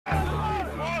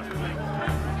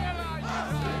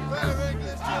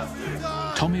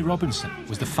Tommy Robinson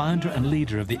was the founder and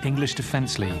leader of the English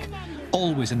Defence League,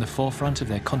 always in the forefront of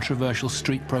their controversial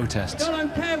street protests. I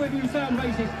don't care whether you sound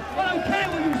racist. I don't care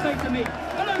what you say to me.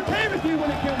 I don't care if you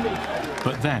want to kill me.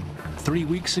 But then, 3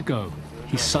 weeks ago,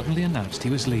 he suddenly announced he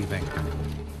was leaving.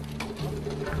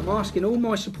 I'm asking all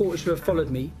my supporters who have followed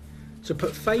me to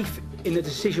put faith in the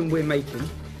decision we're making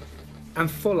and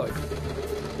follow.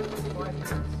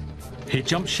 He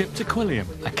jumped ship to Quilliam,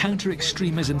 a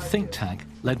counter-extremism think tank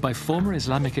led by former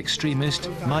Islamic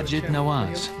extremist Maajid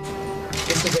Nawaz.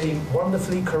 It's a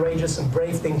wonderfully courageous and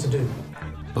brave thing to do.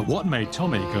 But what made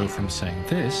Tommy go from saying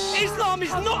this... Islam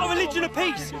is not a religion of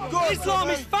peace. Islam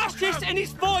is fascist and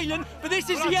it's violent, but this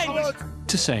is the end.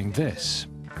 ...to saying this.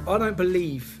 I don't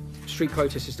believe street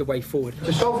protest is the way forward.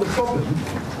 To solve the problem,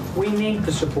 we need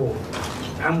the support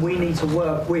and we need to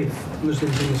work with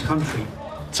Muslims in this country.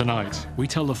 Tonight, we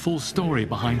tell the full story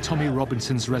behind Tommy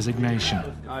Robinson's resignation,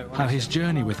 how his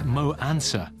journey with Mo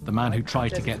Ansar, the man who tried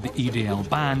to get the EDL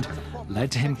banned,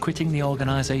 led to him quitting the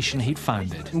organisation he'd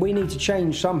founded. We need to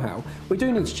change somehow. We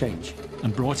do need to change.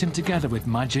 And brought him together with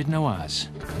Maajid Nawaz.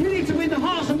 You need to win the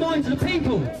hearts and minds of the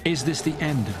people. Is this the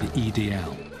end of the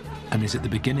EDL? And is it the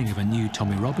beginning of a new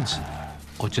Tommy Robinson?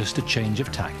 Or just a change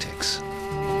of tactics?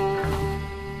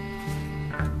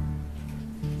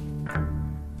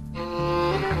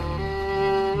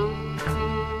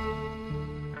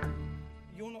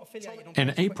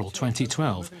 In April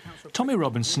 2012, Tommy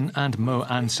Robinson and Mo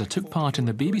Ansar took part in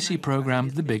the BBC programme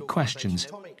The Big Questions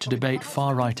to debate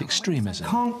far-right extremism. You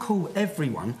can't call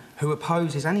everyone who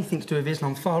opposes anything to do with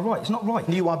Islam far right. It's not right.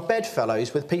 You are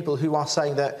bedfellows with people who are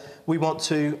saying that we want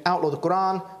to outlaw the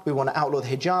Qur'an, we want to outlaw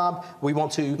the hijab, we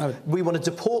want to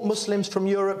deport Muslims from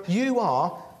Europe. You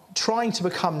are trying to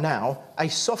become now a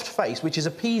soft face which is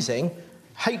appeasing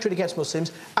hatred against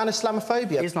Muslims and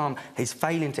Islamophobia. Islam is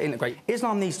failing to integrate.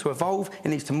 Islam needs to evolve, it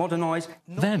needs to modernise.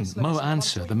 Then Mo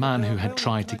Ansar, the man who had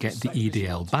tried to get the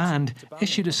EDL banned,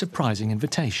 issued a surprising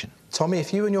invitation. Tommy,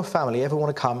 if you and your family ever want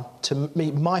to come to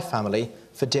meet my family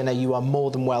for dinner, you are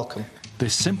more than welcome.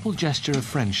 This simple gesture of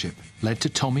friendship led to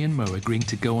Tommy and Mo agreeing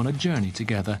to go on a journey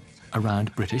together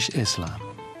around British Islam.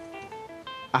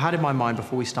 I had in my mind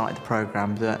before we started the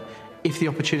programme that if the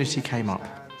opportunity came up,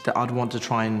 that I'd want to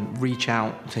try and reach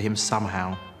out to him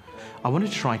somehow. I wanted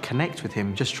to try and connect with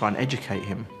him, just try and educate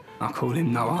him. I call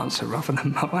him No Answer rather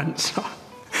than Mo Answer.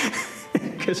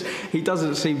 Because he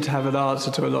doesn't seem to have an answer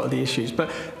to a lot of the issues.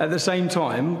 But at the same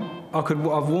time, I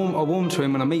warm to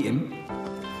him when I meet him.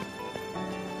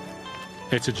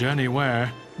 It's a journey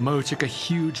where Mo took a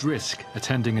huge risk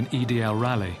attending an EDL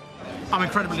rally. I'm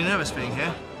incredibly nervous being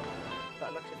here.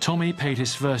 Tommy paid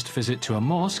his first visit to a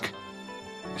mosque.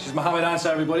 This is Mohammed Ansar,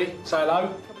 everybody. Say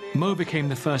hello. Mo became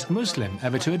the first Muslim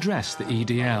ever to address the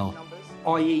EDL.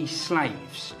 I.e.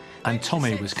 slaves. And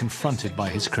Tommy was confronted by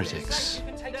his critics.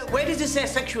 Where does it say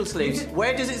sexual slaves?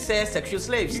 Where does it say sexual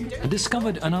slaves? And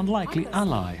discovered an unlikely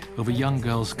ally over young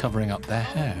girls covering up their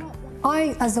hair.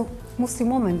 I, as a Muslim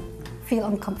woman, feel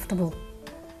uncomfortable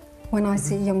when I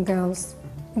see young girls,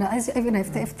 even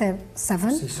if they're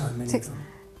 7, 6,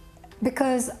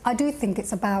 because I do think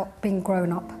it's about being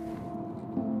grown up.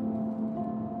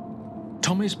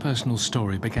 Tommy's personal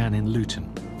story began in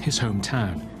Luton, his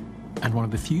hometown, and one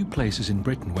of the few places in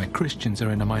Britain where Christians are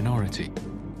in a minority.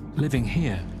 Living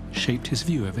here shaped his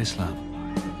view of Islam.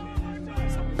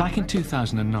 Back in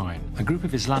 2009, a group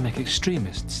of Islamic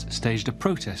extremists staged a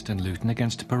protest in Luton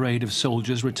against a parade of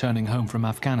soldiers returning home from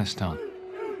Afghanistan.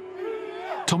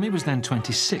 Tommy was then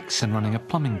 26 and running a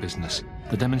plumbing business.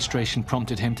 The demonstration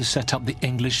prompted him to set up the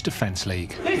English Defence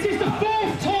League. This is the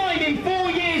 4th time in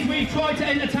 4 years we've tried to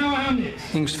enter Tower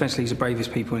Hamlets. English Defence League is the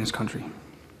bravest people in this country.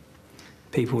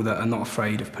 People that are not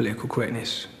afraid of political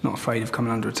correctness, not afraid of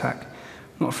coming under attack,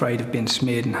 not afraid of being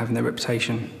smeared and having their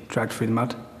reputation dragged through the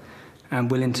mud,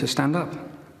 and willing to stand up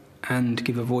and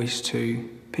give a voice to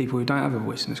people who don't have a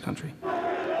voice in this country.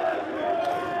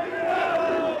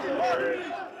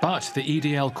 But the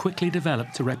EDL quickly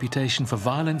developed a reputation for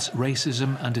violence,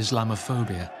 racism and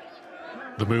Islamophobia.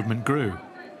 The movement grew,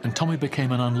 and Tommy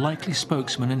became an unlikely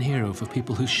spokesman and hero for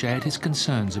people who shared his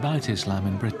concerns about Islam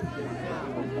in Britain.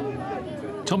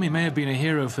 Tommy may have been a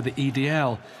hero for the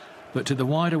EDL, but to the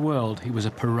wider world he was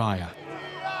a pariah.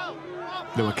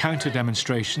 There were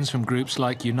counter-demonstrations from groups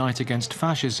like Unite Against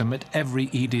Fascism at every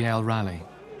EDL rally.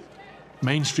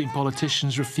 Mainstream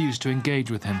politicians refused to engage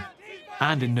with him.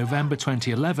 And in November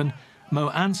 2011, Mo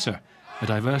Ansar, a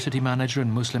diversity manager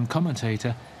and Muslim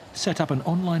commentator, set up an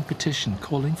online petition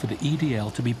calling for the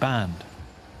EDL to be banned.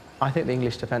 I think the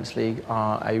English Defence League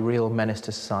are a real menace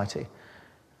to society.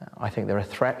 I think they're a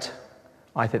threat.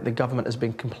 I think the government has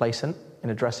been complacent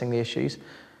in addressing the issues.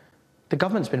 The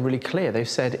government's been really clear. They've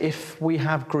said if we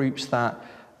have groups that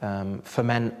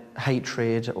foment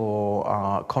hatred or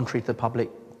are contrary to the public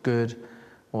good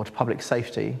or to public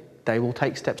safety, they will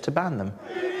take steps to ban them.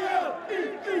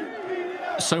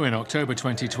 So in October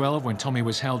 2012, when Tommy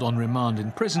was held on remand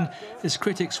in prison, his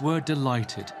critics were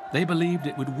delighted. They believed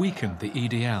it would weaken the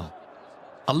EDL.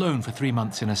 Alone for 3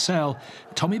 months in a cell,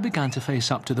 Tommy began to face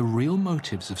up to the real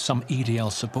motives of some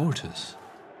EDL supporters.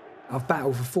 I've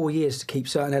battled for 4 years to keep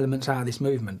certain elements out of this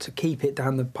movement, to keep it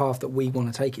down the path that we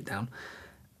want to take it down.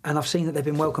 And I've seen that they've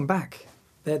been welcomed back.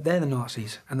 They're the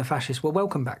Nazis, and the fascists were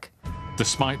welcomed back.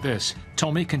 Despite this,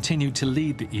 Tommy continued to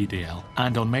lead the EDL,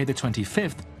 and on May the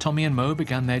 25th, Tommy and Mo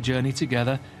began their journey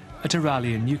together at a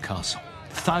rally in Newcastle.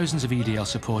 Thousands of EDL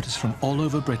supporters from all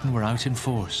over Britain were out in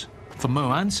force. For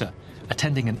Mo Ansar,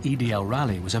 attending an EDL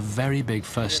rally was a very big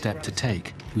first step to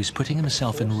take. He was putting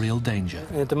himself in real danger.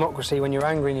 In a democracy, when you're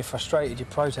angry and you're frustrated, you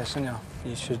protest, don't you?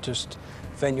 You should just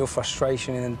vent your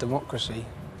frustration in a democracy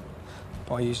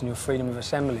by using your freedom of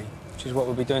assembly, which is what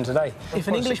we'll be doing today. If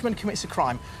an Englishman commits a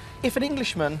crime, if an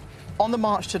Englishman on the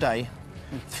march today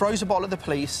throws a bottle at the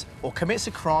police or commits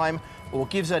a crime or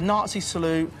gives a Nazi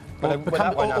salute, well, you can't.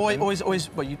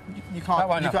 That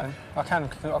won't happen. I can.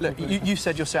 Look, you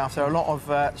said yourself there are a lot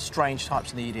of strange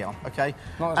types in the EDL, OK?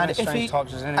 Not as many strange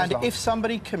types as in Islam. And if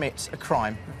somebody commits a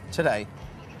crime today,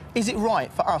 is it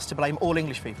right for us to blame all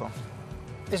English people?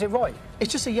 Is it right?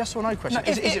 It's just a yes or no question. No,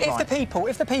 is it right?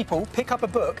 If the people pick up a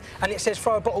book and it says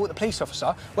throw a bottle at the police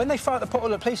officer, when they throw at the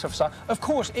bottle at the police officer, of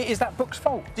course it is that book's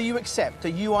fault. Do you accept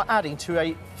that you are adding to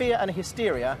a fear and a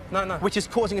hysteria which is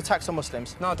causing attacks on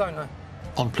Muslims? No, I don't know.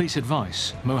 On police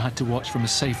advice, Mo had to watch from a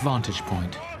safe vantage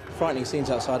point. Frightening scenes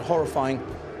outside, horrifying.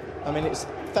 I mean, it's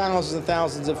thousands and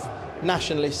thousands of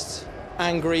nationalists,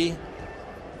 angry.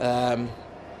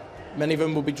 Many of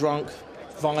them will be drunk,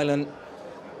 violent,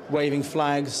 waving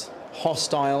flags,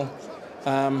 hostile.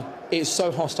 It's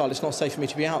so hostile, it's not safe for me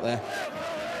to be out there.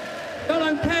 I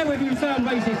don't care whether you sound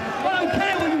racist. I don't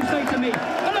care what you say to me.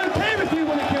 I don't care if you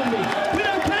want to kill me. We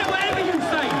don't care whatever you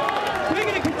say. We're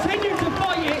going to continue to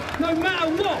fight it no matter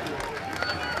what.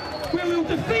 We will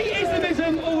defeat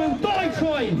Islamism or we'll die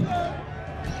trying.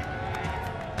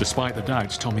 Despite the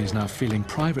doubts Tommy is now feeling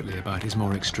privately about his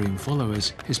more extreme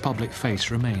followers, his public face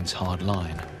remains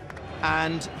hardline.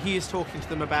 And he is talking to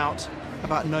them about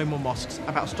no more mosques,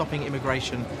 about stopping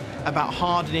immigration, about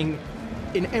hardening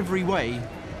in every way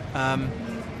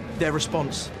their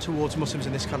response towards Muslims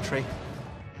in this country.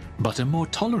 But a more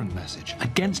tolerant message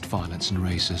against violence and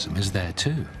racism is there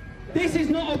too. This is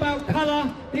not about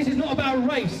colour, this is not about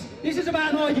race, this is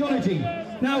about an ideology.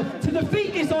 Now, to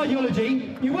defeat this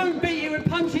ideology, you won't beat it with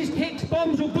punches, kicks,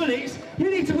 bombs or bullets. You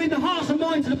need to win the hearts and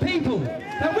minds of the people.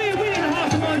 Now, we're winning the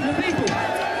hearts and minds of the people.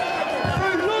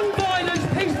 Through non-violent,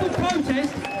 peaceful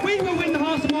protest, we will win the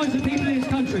hearts and minds of the people in this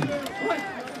country. Right.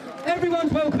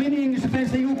 Everyone's welcome in the English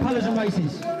Defence League, all colours and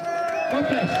races. God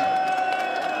bless.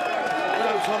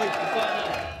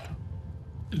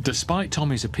 Despite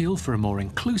Tommy's appeal for a more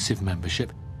inclusive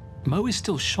membership, Mo is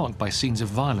still shocked by scenes of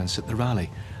violence at the rally.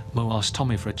 Mo asked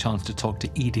Tommy for a chance to talk to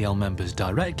EDL members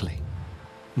directly.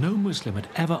 No Muslim had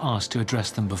ever asked to address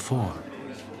them before.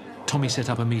 Tommy set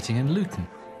up a meeting in Luton,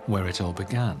 where it all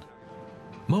began.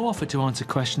 Mo offered to answer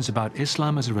questions about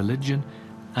Islam as a religion,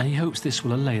 and he hopes this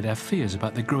will allay their fears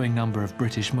about the growing number of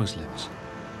British Muslims.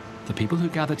 The people who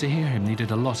gathered to hear him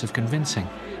needed a lot of convincing,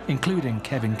 including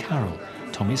Kevin Carroll,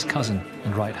 Tommy's cousin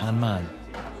and right-hand man.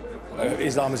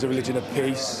 Islam is a religion of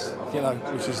peace, you know,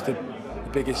 which is the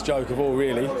biggest joke of all,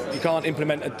 really. You can't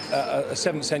implement a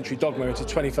 7th century dogma into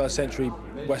 21st century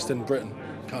Western Britain.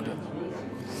 Can't do it.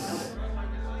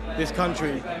 This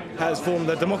country has formed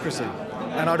a democracy,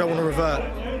 and I don't want to revert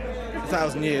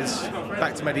 1,000 years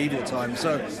back to medieval times,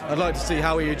 so I'd like to see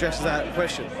how he addresses that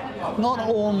question. Not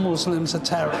all Muslims are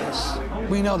terrorists.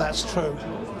 We know that's true.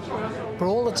 But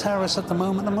all the terrorists at the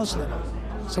moment are Muslim.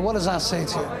 So what does that say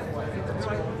to you?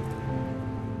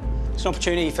 It's an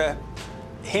opportunity for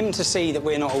him to see that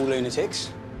we're not all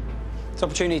lunatics. It's an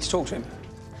opportunity to talk to him,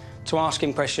 to ask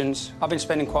him questions. I've been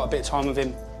spending quite a bit of time with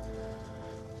him.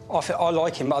 I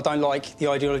like him, but I don't like the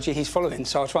ideology he's following,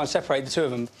 so I'll try and separate the two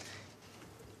of them.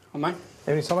 Oh, mate?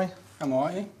 Evening, Tommy. I'm all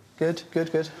right, you? Good,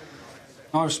 good, good.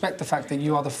 I respect the fact that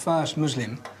you are the first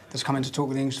Muslim that's come in to talk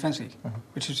with the English Defence League,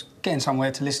 which is getting somewhere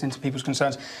to listening to people's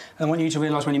concerns. And I want you to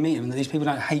realise when you meet them that these people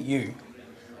don't hate you,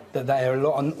 that they are a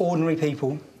lot of ordinary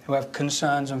people who have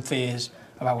concerns and fears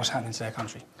about what's happening to their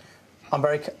country. I'm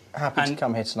very happy to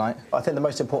come here tonight. I think the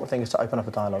most important thing is to open up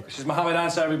a dialogue. This is Mo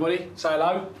Ansar, everybody. Say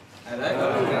hello.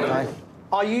 Hello. Hi.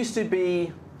 I used to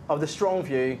be of the strong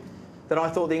view that I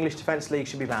thought the English Defence League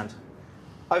should be banned.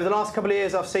 Over the last couple of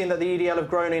years, I've seen that the EDL have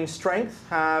grown in strength,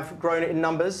 have grown in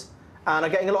numbers, and are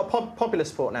getting a lot of popular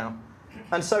support now.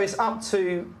 And so it's up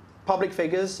to public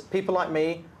figures, people like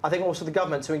me, I think also the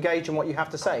government, to engage in what you have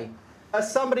to say.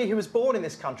 As somebody who was born in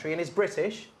this country and is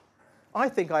British, I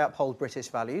think I uphold British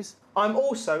values. I'm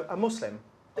also a Muslim.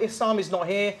 Islam is not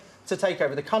here to take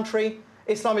over the country.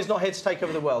 Islam is not here to take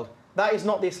over the world. That is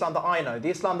not the Islam that I know. The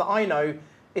Islam that I know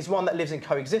is one that lives in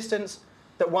coexistence,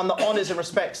 that one that honours and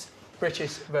respects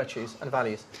British virtues and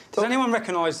values. Does anyone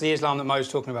recognise the Islam that Mo's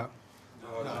talking about?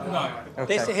 No.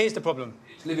 Okay. Here's the problem.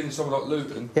 Living in somewhere like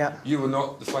Luton, you are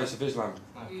not the face of Islam.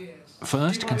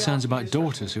 First, concerns about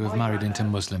daughters who have married into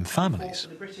Muslim families.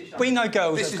 We know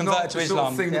girls that have converted to Islam.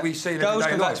 Sort of thing that we see in girls everyday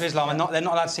convert life. to Islam and they're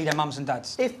not allowed to see their mums and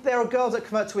dads. If there are girls that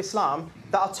convert to Islam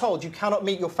that are told you cannot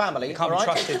meet your family... You can't be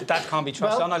trusted. Dad can't be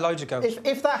trusted. Well, I know loads of girls.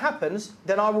 If that happens,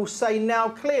 then I will say now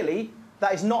clearly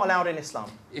that is not allowed in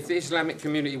Islam. If the Islamic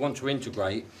community want to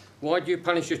integrate, why do you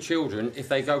punish your children if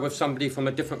they go with somebody from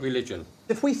a different religion?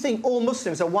 If we think all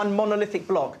Muslims are one monolithic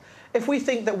block, if we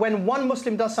think that when one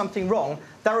Muslim does something wrong,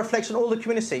 that reflects on all the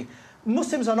community,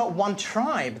 Muslims are not one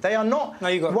tribe. They are not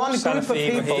one group of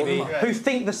people who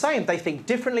think the same. They think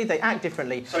differently, they act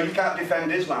differently. So you can't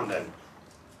defend Islam then?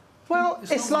 Well,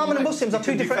 Islam and Muslims are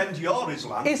two different... defend your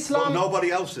Islam, but nobody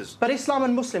else's. But Islam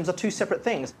and Muslims are two separate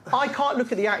things. I can't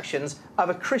look at the actions of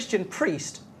a Christian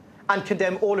priest and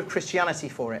condemn all of Christianity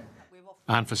for it.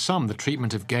 And for some, the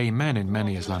treatment of gay men in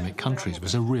many Islamic countries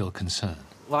was a real concern.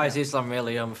 Why is Islam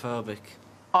really homophobic?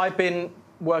 I've been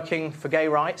working for gay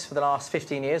rights for the last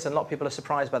 15 years, and a lot of people are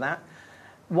surprised by that.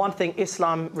 One thing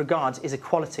Islam regards is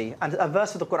equality. And a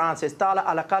verse of the Qur'an says, "Ta'ala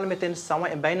ala kalmatin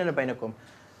sawa'in baynana baynakum."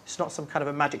 It's not some kind of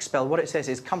a magic spell. What it says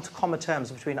is, come to common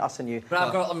terms between us and you. But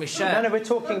I've got on my shirt. No, we're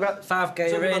talking about... 5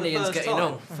 gay Iranians getting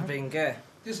hung for being gay.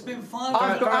 There's been 5...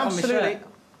 I've got absolutely...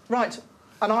 Right.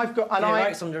 And I've got... And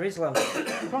rights under Islam.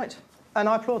 Right. And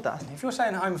I applaud that. If you're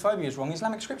saying homophobia is wrong,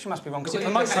 Islamic scripture must be wrong, because it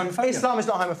promotes homophobia. Islam is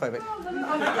not homophobic.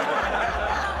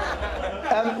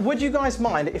 Would you guys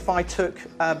mind if I took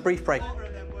a brief break?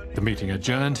 The meeting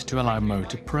adjourned to allow Mo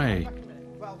to pray.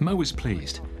 Mo was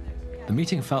pleased. The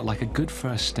meeting felt like a good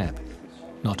first step.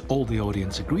 Not all the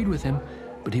audience agreed with him,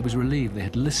 but he was relieved they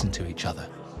had listened to each other.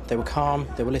 They were calm,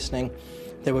 they were listening,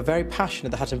 they were very passionate,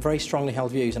 they had some very strongly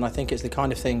held views, and I think it's the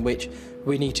kind of thing which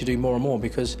we need to do more and more,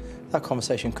 because that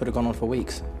conversation could have gone on for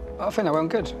weeks. I think that went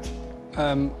good.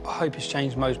 I hope it's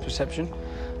changed Mo's perception.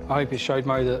 I hope it showed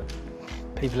Mo that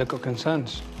people have got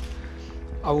concerns.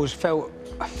 I always felt...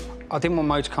 I didn't want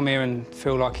Mo to come here and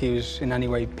feel like he was in any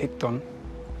way picked on,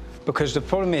 because the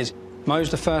problem is,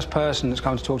 Mo's the first person that's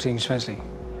come to talk to English Fencing.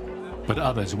 But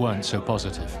others weren't so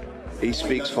positive. He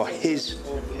speaks for his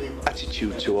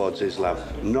attitude towards Islam,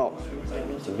 not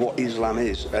what Islam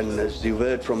is. And as you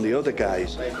heard from the other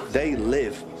guys, they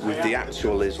live with the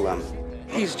actual Islam.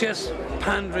 He's just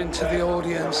pandering to the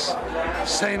audience,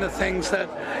 saying the things that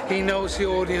he knows the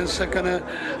audience are gonna...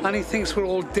 And he thinks we're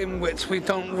all dimwits, we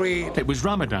don't read. It was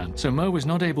Ramadan, so Mo was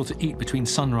not able to eat between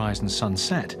sunrise and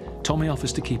sunset. Tommy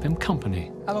offers to keep him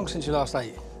company. How long since you last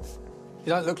ate? You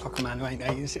don't look like a man who ain't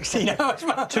 18, 16 hours.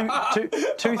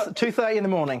 2:30 in the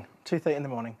morning. 2:30 in the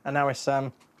morning. And now it's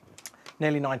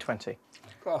nearly 9:20.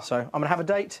 So I'm going to have a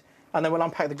date, and then we'll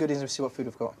unpack the goodies and see what food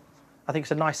we've got. I think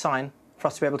it's a nice sign for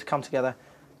us to be able to come together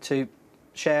to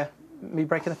share me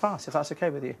breaking the fast, if that's OK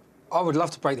with you. I would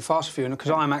love to break the fast with you, because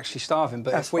I'm actually starving,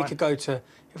 but if we could go to...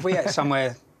 If we ate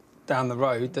somewhere down the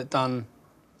road that done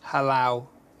halal,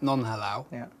 non-halal,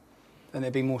 then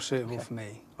it'd be more suitable for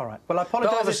me. All right. Well, I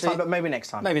apologise this time, but maybe next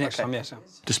time. Maybe next time, yes.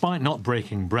 Despite not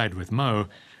breaking bread with Mo,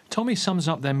 Tommy sums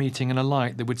up their meeting in a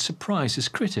light that would surprise his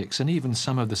critics and even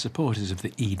some of the supporters of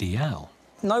the EDL.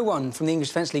 No one from the English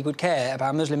Defence League would care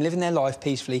about a Muslim living their life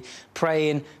peacefully,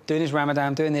 praying, doing his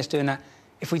Ramadan, doing this, doing that,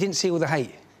 if we didn't see all the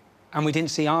hate and we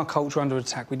didn't see our culture under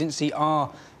attack, we didn't see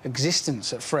our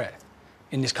existence at threat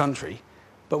in this country.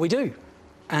 But we do.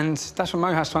 And that's what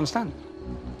Mo has to understand.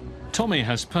 Tommy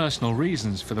has personal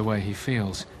reasons for the way he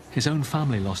feels. His own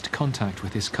family lost contact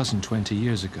with his cousin 20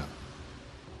 years ago.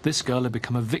 This girl had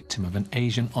become a victim of an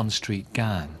Asian on-street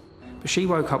gang. But she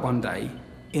woke up one day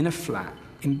in a flat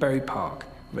in Bury Park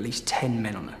with at least 10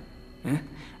 men on her. Yeah?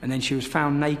 And then she was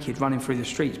found naked running through the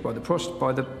streets by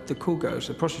the cool girls,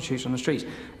 the prostitutes on the streets.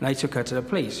 And they took her to the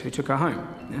police, who took her home.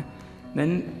 Yeah?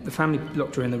 Then the family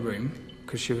locked her in the room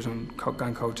because she was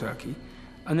going cold turkey.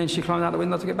 And then she climbed out the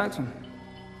window to get back to them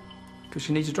because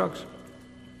she needs drugs.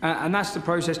 And that's the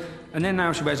process. And then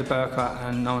now she wears a burqa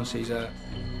and no one sees her.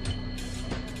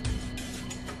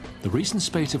 The recent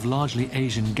spate of largely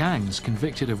Asian gangs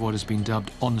convicted of what has been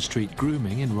dubbed on-street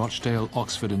grooming in Rochdale,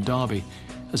 Oxford and Derby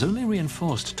has only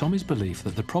reinforced Tommy's belief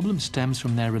that the problem stems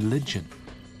from their religion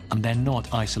and they're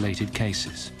not isolated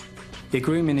cases. Yeah,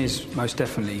 grooming is most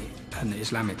definitely an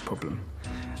Islamic problem.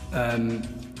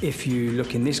 If you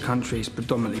look in this country, it's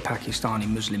predominantly Pakistani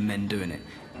Muslim men doing it.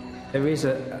 There is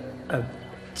a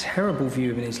terrible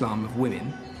view in Islam of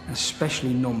women,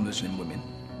 especially non-Muslim women.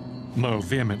 Mo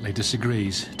vehemently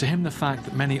disagrees. To him, the fact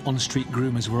that many on-street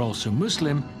groomers were also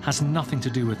Muslim has nothing to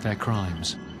do with their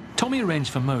crimes. Tommy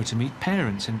arranged for Mo to meet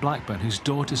parents in Blackburn whose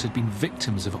daughters had been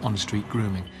victims of on-street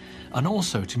grooming, and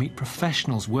also to meet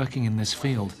professionals working in this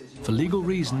field. For legal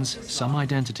reasons, some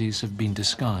identities have been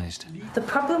disguised. The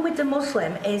problem with the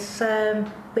Muslim is,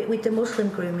 with the Muslim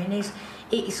grooming is,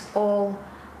 it's all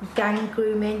gang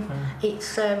grooming.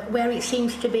 It's where it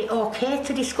seems to be okay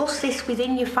to discuss this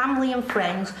within your family and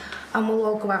friends, and we'll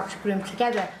all go out to groom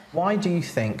together. Why do you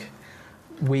think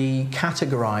we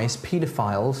categorise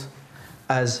paedophiles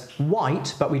as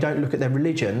white, but we don't look at their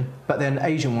religion, but then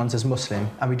Asian ones as Muslim,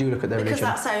 and we do look at their religion?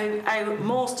 Because that's how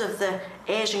most of the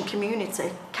Asian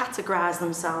community categorise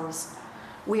themselves.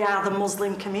 We are the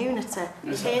Muslim community.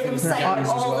 You hear them say it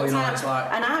all the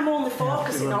time. And I'm only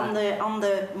focusing on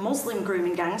the Muslim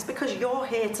grooming gangs because you're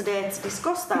here today to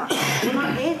discuss that. We're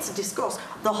not here to discuss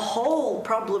the whole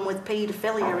problem with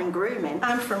paedophilia and grooming.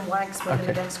 I'm from Wags, Women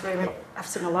Against Grooming. I've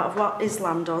seen a lot of what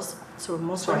Islam does to a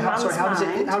Muslim man's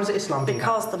mind. How does it Islam do that?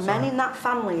 Because the men in that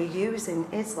family are using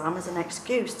Islam as an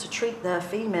excuse to treat their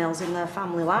females in their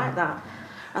family like that.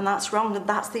 And that's wrong, and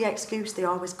that's the excuse they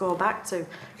always go back to.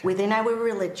 Within our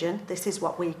religion, this is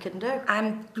what we can do.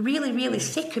 I'm really, really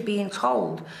sick of being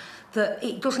told that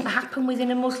it doesn't happen within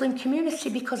a Muslim community,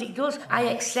 because it does. I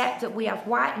accept that we have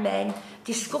white men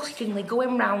disgustingly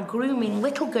going around grooming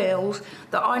little girls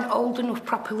that aren't old enough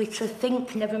properly to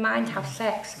think, never mind have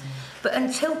sex. But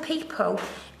until people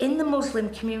in the Muslim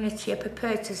community are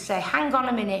prepared to say, hang on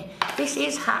a minute, this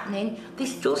is happening,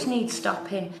 this does need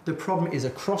stopping. The problem is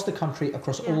across the country,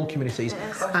 across all communities.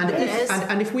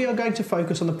 And if we are going to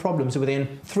focus on the problems within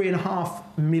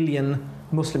 3.5 million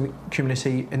Muslim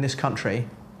community in this country,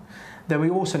 then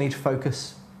we also need to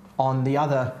focus on the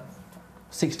other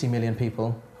 60 million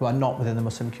people who are not within the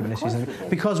Muslim communities.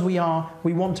 Because we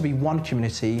want to be one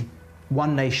community,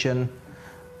 one nation,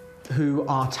 who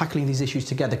are tackling these issues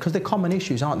together, because they're common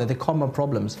issues, aren't they? They're common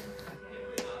problems.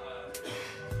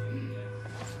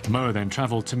 Mo then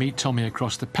travelled to meet Tommy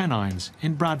across the Pennines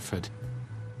in Bradford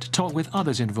to talk with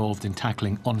others involved in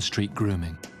tackling on-street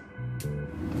grooming.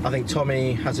 I think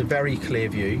Tommy has a very clear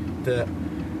view that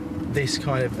this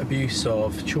kind of abuse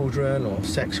of children or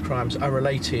sex crimes are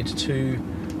related to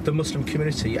the Muslim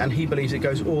community, and he believes it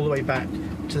goes all the way back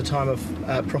to the time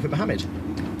of Prophet Muhammad.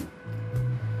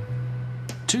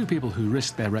 Two people who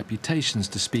risked their reputations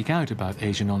to speak out about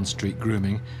Asian on-street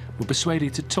grooming were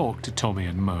persuaded to talk to Tommy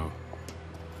and Mo.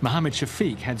 Mohammed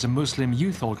Shafiq heads a Muslim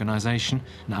youth organisation,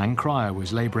 and Anne Cryer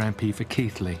was Labour MP for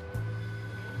Keighley.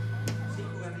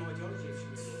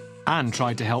 Anne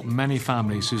tried to help many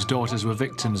families whose daughters were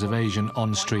victims of Asian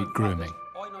on-street grooming.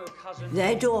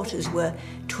 Their daughters were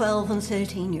 12 and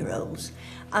 13-year-olds,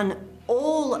 and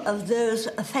all of those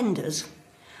offenders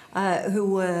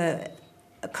who were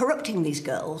corrupting these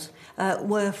girls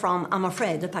were from, I'm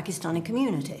afraid, the Pakistani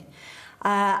community.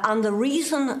 And the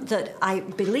reason that I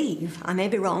believe, I may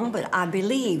be wrong, but I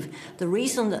believe the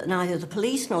reason that neither the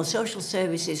police nor social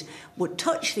services would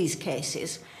touch these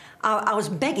cases, I was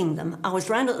begging them. I was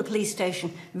round at the police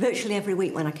station virtually every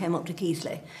week when I came up to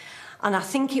Keighley. And I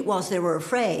think it was they were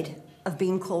afraid of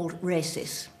being called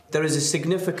racist. There is a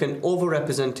significant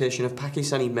overrepresentation of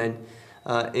Pakistani men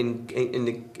in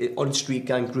the on-street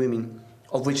gang grooming,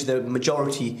 of which the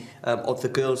majority of the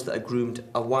girls that are groomed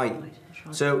are white.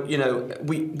 So, you know,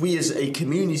 we as a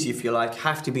community, if you like,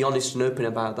 have to be honest and open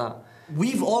about that.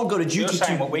 We've all got a duty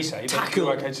to what we say,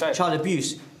 tackle child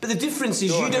abuse. But the difference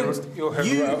is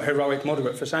You're heroic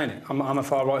moderate for saying it. I'm a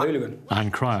far-right hooligan. Anne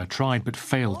Cryer tried but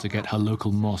failed to get her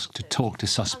local mosque to talk to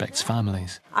suspects'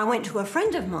 families. I went to a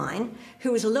friend of mine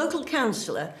who was a local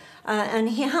councillor, and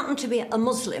he happened to be a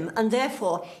Muslim, and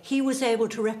therefore he was able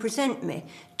to represent me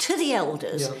to the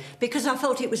elders, because I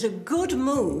felt it was a good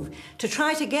move to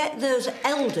try to get those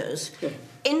elders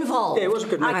involved. Yeah, it was a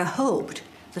good move. I hoped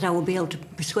that I would be able to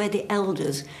persuade the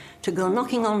elders to go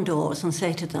knocking on doors and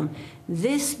say to them,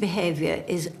 this behaviour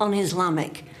is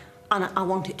un-Islamic and I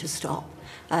want it to stop,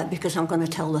 because I'm going to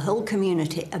tell the whole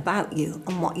community about you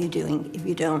and what you're doing if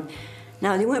you don't.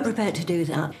 Now, they weren't prepared to do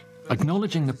that.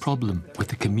 Acknowledging the problem with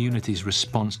the community's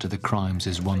response to the crimes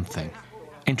is one thing.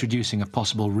 Introducing a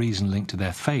possible reason linked to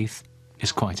their faith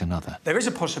is quite another. There is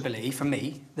a possibility for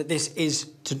me that this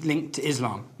is linked to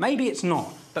Islam. Maybe it's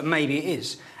not, but maybe it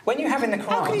is. When you have in the Quran...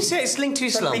 How can you say it's linked to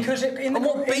Islam? Because on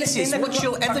what basis? What's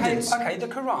your evidence? Okay, the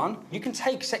Quran, you can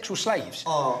take sexual slaves.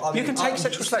 Oh, you can take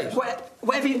sexual slaves.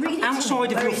 Whatever you,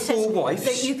 outside of your four wives...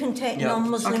 That you can take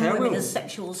non-Muslim women as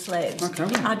sexual slaves. Okay.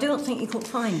 I don't think you could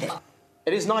find it.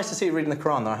 It is nice to see you reading the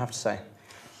Quran, though, I have to say.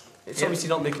 It's obviously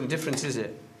not making a difference, is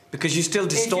it? Because you're still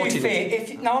distorting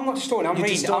it. No, I'm not distorting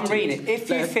it. I'm reading it. If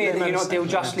you fear that you not deal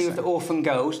justly with the orphan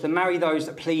girls, then marry those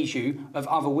that please you of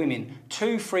other women,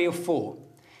 2, 3 or 4.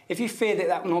 If you fear that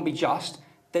that will not be just,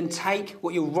 then take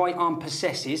what your right arm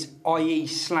possesses, i.e.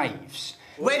 slaves.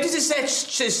 Where does it say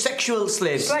sexual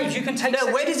slaves? Slaves, you can take...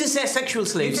 No, where does it say sexual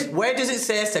slaves? Where does it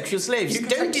say sexual slaves?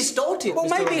 Don't distort it. Well,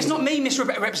 maybe it's not me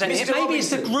misrepresenting it. Maybe it's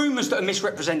the groomers that are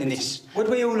misrepresenting this. Would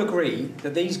we all agree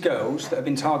that these girls that have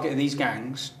been targeted in these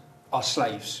gangs are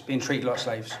slaves, being treated like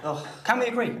slaves? Oh. Can we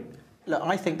agree? Look,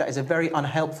 I think that is a very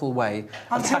unhelpful way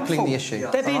of tackling the issue.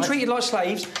 They're being treated like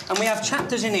slaves, and we have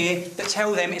chapters in here that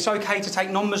tell them it's OK to take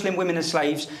non-Muslim women as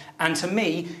slaves, and to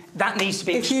me, that needs to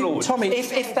be explored. Tommy,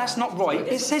 if that's not right,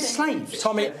 it says slaves.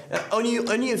 Tommy,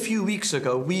 only a few weeks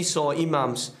ago, we saw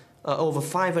imams over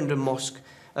 500 mosques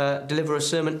deliver a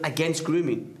sermon against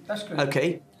grooming. That's good.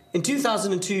 OK? In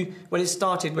 2002, when it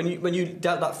started, when you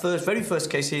dealt that very first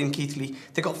case here in Keighley,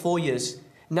 they got 4 years.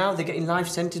 Now they're getting life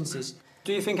sentences.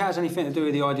 Do you think it has anything to do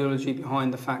with the ideology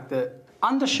behind the fact that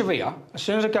under Sharia, as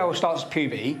soon as a girl starts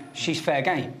puberty, she's fair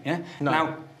game, yeah? No,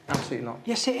 now, absolutely not.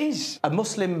 Yes, it is. A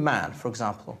Muslim man, for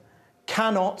example,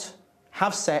 cannot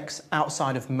have sex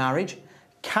outside of marriage,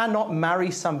 cannot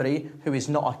marry somebody who is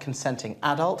not a consenting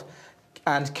adult,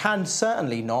 and can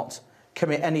certainly not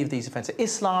commit any of these offences.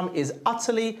 Islam is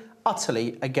utterly,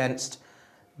 utterly against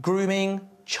grooming,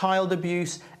 child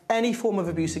abuse, any form of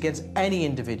abuse against any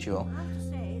individual.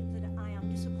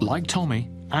 Like Tommy,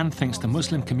 Anne thinks the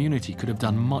Muslim community could have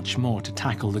done much more to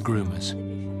tackle the groomers.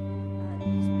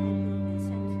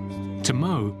 To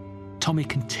Mo, Tommy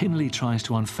continually tries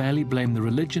to unfairly blame the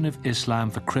religion of Islam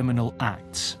for criminal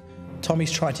acts.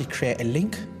 Tommy's tried to create a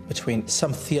link between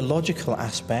some theological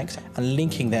aspect and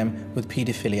linking them with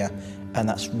paedophilia, and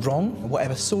that's wrong.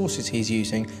 Whatever sources he's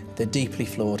using, they're deeply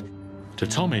flawed. To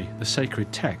Tommy, the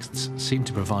sacred texts seem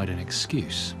to provide an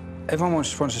excuse. Everyone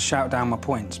just wants to shout down my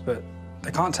points, but they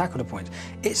can't tackle the points.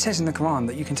 It says in the Quran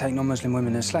that you can take non-Muslim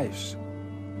women as slaves.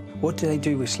 What do they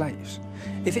do with slaves?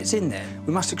 If it's in there,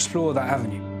 we must explore that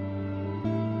avenue.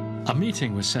 A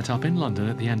meeting was set up in London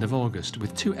at the end of August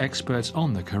with 2 experts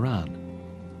on the Quran.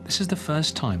 This is the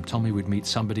first time Tommy would meet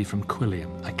somebody from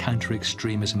Quilliam, a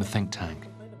counter-extremism think tank.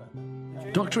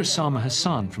 Dr Usama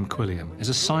Hasan from Quilliam is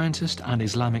a scientist and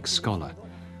Islamic scholar,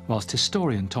 whilst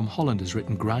historian Tom Holland has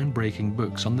written groundbreaking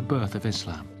books on the birth of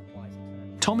Islam.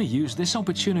 Tommy used this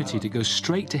opportunity to go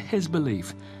straight to his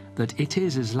belief that it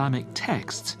is Islamic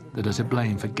texts that are to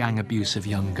blame for gang abuse of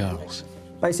young girls.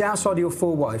 Basically, outside of your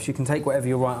 4 wives, you can take whatever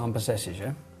your right arm possesses,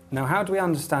 yeah? Now, how do we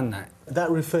understand that? That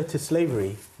referred to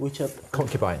slavery, which are...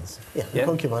 concubines. Yeah,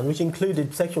 concubine, which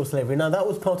included sexual slavery. Now, that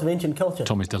was part of ancient culture.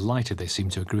 Tommy's delighted they seem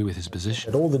to agree with his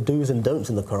position. All the do's and don'ts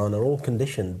in the Quran are all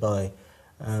conditioned by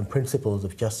principles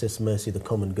of justice, mercy, the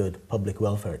common good, public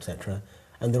welfare, etc.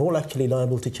 And they're all actually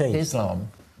liable to change.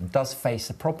 Islam does face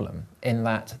a problem in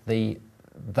that the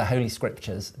Holy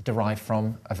Scriptures derive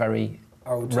from a very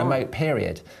remote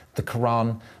period. The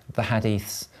Quran, the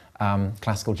Hadiths,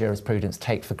 classical jurisprudence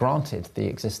take for granted the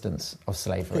existence of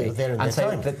slavery.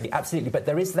 Absolutely, but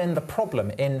there is then the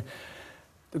problem in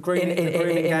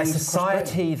a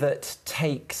society that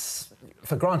takes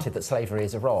for granted that slavery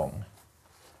is wrong.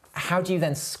 How do you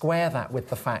then square that with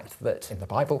the fact that in the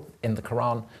Bible, in the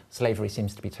Quran, slavery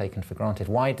seems to be taken for granted?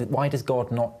 Why does God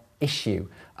not issue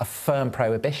a firm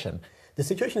prohibition? The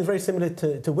situation is very similar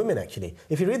to women, actually.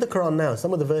 If you read the Quran now,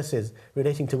 some of the verses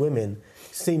relating to women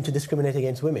seem to discriminate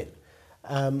against women.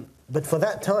 But for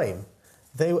that time,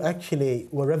 they actually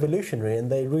were revolutionary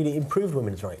and they really improved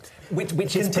women's rights.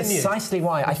 Which is precisely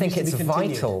why I think it's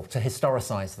vital to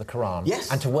historicise the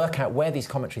Quran and to work out where these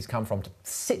commentaries come from, to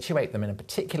situate them in a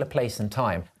particular place and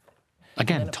time.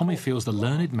 Again, Tommy feels the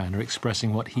learned men are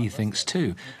expressing what he thinks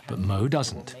too, but Mo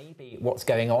doesn't. What's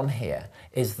going on here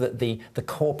is that the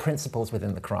core principles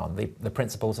within the Quran, the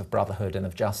principles of brotherhood and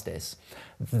of justice,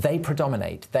 they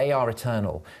predominate, they are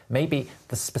eternal. Maybe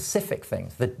the specific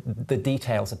things, the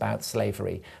details about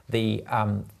slavery, the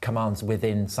commands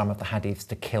within some of the hadiths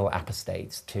to kill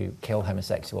apostates, to kill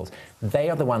homosexuals, they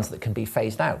are the ones that can be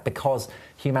phased out because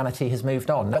humanity has moved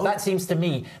on. That seems to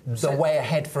me the way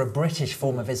ahead for a British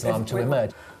form of Islam to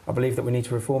emerge. I believe that we need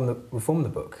to reform the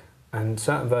book. And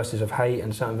certain verses of hate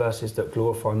and certain verses that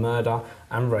glorify murder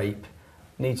and rape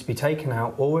needs to be taken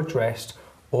out or addressed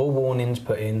or warnings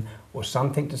put in or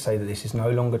something to say that this is no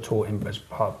longer taught in as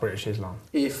part of British Islam.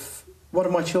 If one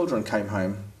of my children came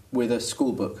home with a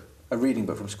school book, a reading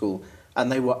book from school, and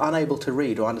they were unable to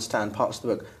read or understand parts of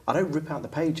the book, I don't rip out the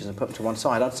pages and put them to one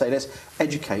side. I'd say let's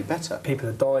educate better. People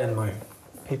are dying, Mo.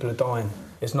 People are dying.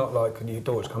 It's not like your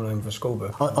daughter's coming home with a school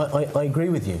book. I agree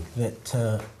with you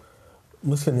that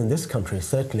Muslims in this country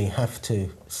certainly have to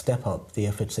step up the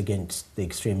efforts against the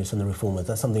extremists and the reformers.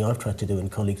 That's something I've tried to do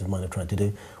and colleagues of mine have tried to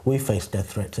do. We face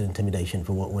death threats and intimidation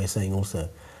for what we're saying also.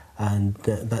 And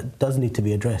that does need to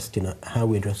be addressed, you know, how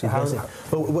we address these verses.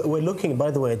 But we're looking,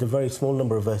 by the way, at a very small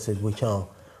number of verses which are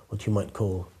what you might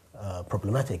call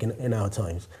problematic in our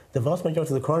times. The vast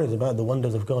majority of the Qur'an is about the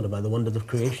wonders of God, about the wonders of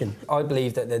creation. I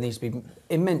believe that there needs to be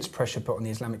immense pressure put on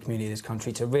the Islamic community of this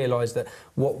country to realise that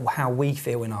how we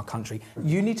feel in our country.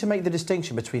 You need to make the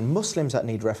distinction between Muslims that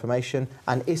need reformation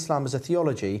and Islam as a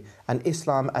theology and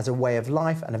Islam as a way of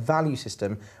life and a value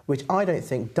system, which I don't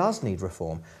think does need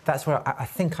reform. That's where I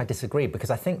think I disagree, because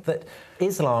I think that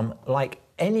Islam, like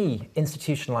any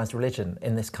institutionalised religion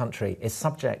in this country, is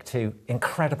subject to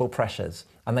incredible pressures,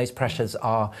 and those pressures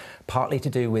are partly to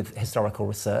do with historical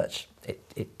research.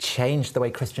 It changed the way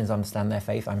Christians understand their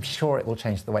faith. I'm sure it will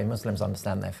change the way Muslims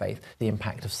understand their faith. The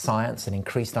impact of science and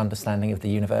increased understanding of the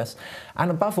universe.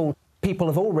 And above all, people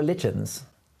of all religions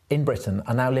in Britain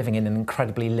are now living in an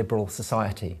incredibly liberal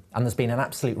society, and there's been an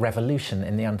absolute revolution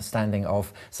in the understanding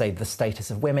of, say, the status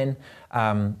of women,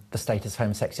 the status of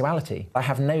homosexuality. I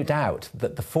have no doubt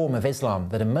that the form of Islam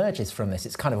that emerges from this,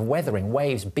 it's kind of weathering,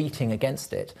 waves beating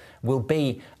against it, will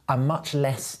be a much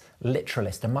less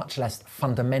literalist, a much less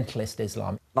fundamentalist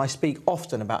Islam. I speak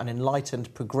often about an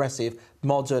enlightened, progressive,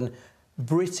 modern,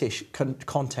 British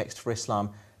context for Islam.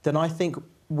 Then I think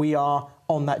we are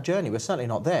on that journey. We're certainly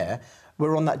not there.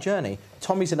 We're on that journey.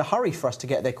 Tommy's in a hurry for us to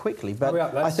get there quickly, but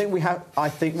I think we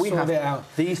have.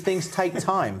 These things take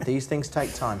time. These things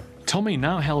take time. Tommy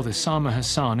now held Usama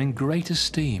Hasan in great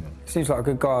esteem. Seems like a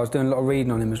good guy. I was doing a lot of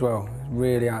reading on him as well.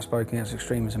 Really outspoken against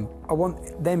extremism. I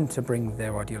want them to bring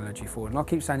their ideology forward. And I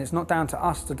keep saying it's not down to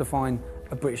us to define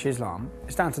a British Islam.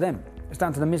 It's down to them. It's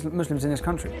down to the Muslims in this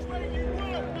country.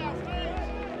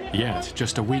 Yet,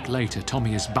 just a week later,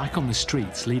 Tommy is back on the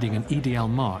streets leading an EDL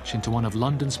march into one of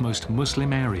London's most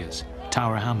Muslim areas,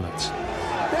 Tower Hamlets.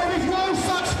 There is no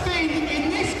such thing in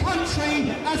this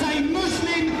country as a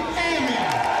Muslim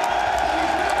area.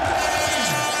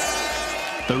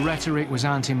 The rhetoric was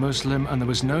anti-Muslim, and there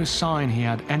was no sign he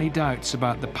had any doubts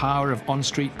about the power of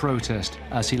on-street protest,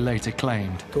 as he later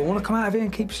claimed. Do I want to come out of here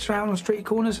and keep shouting on street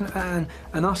corners and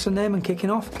us and them and kicking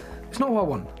off? It's not what I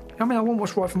want. I mean, I want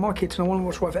what's right for my kids and I want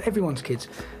what's right for everyone's kids.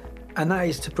 And that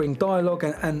is to bring dialogue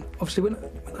and obviously,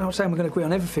 I'm not saying we're going to agree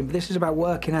on everything, but this is about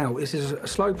working out. This is a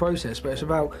slow process, but it's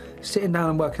about sitting down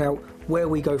and working out where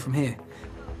we go from here.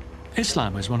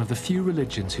 Islam is one of the few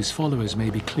religions whose followers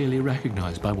may be clearly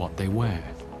recognised by what they wear.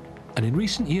 And in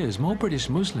recent years, more British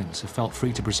Muslims have felt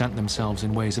free to present themselves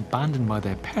in ways abandoned by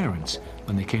their parents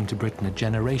when they came to Britain a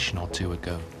generation or two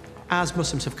ago. As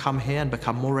Muslims have come here and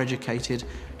become more educated,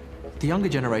 the younger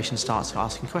generation starts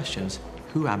asking questions.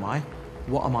 Who am I?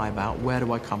 What am I about? Where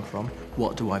do I come from?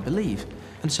 What do I believe?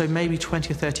 And so maybe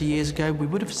 20 or 30 years ago, we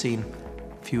would have seen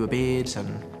fewer beards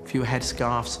and fewer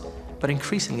headscarves. But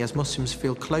increasingly, as Muslims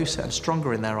feel closer and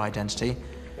stronger in their identity,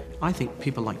 I think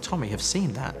people like Tommy have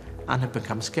seen that and have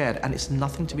become scared, and it's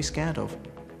nothing to be scared of.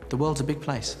 The world's a big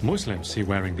place. Muslims see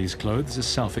wearing these clothes as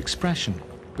self-expression,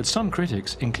 but some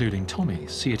critics, including Tommy,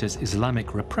 see it as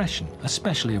Islamic repression,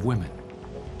 especially of women.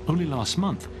 Only last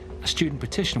month, a student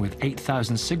petition with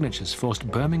 8,000 signatures forced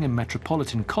Birmingham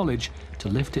Metropolitan College to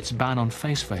lift its ban on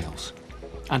face veils.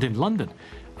 And in London,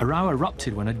 a row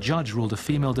erupted when a judge ruled a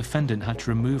female defendant had to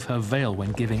remove her veil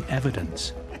when giving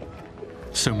evidence.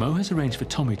 So Mo has arranged for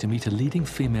Tommy to meet a leading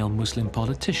female Muslim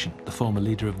politician, the former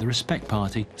leader of the Respect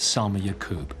Party, Salma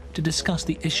Yaqoob, to discuss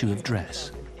the issue of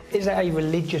dress. Is there a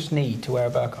religious need to wear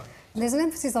a burqa? There's an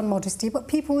emphasis on modesty, but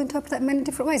people interpret it in many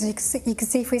different ways. And you can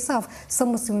see for yourself,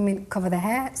 some Muslim women cover their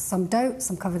hair, some don't,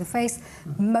 some cover the face.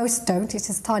 Most don't, it's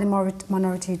just a tiny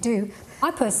minority who do.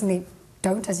 I personally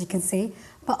don't, as you can see,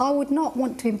 but I would not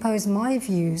want to impose my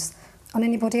views on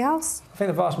anybody else. I think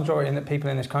the vast majority of people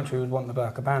in this country would want the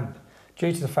burqa banned,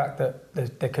 due to the fact that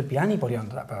there could be anybody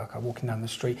under that burqa walking down the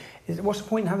street. What's the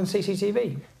point in having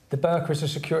CCTV? The burqa is a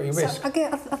security risk.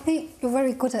 Again, I think you're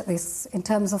very good at this in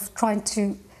terms of trying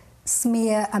to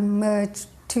smear and merge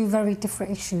two very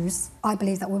different issues. I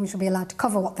believe that women should be allowed to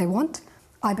cover what they want.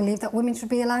 I believe that women should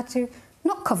be allowed to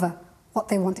not cover what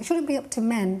they want. It shouldn't be up to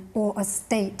men or a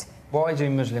state Why do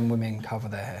Muslim women cover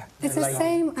their hair? It's the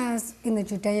same as in the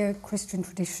Judeo-Christian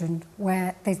tradition,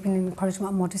 where there's been an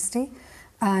encouragement of modesty,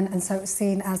 and so it's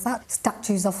seen as that.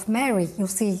 Statues of Mary, you'll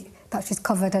see that she's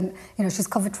covered, and she's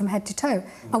covered from head to toe.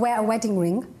 I wear a wedding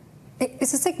ring.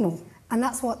 It's a signal, and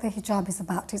that's what the hijab is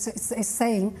about. It's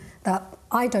saying that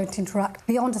I don't interact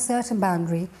beyond a certain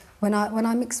boundary when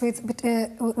I mix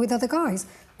with other guys.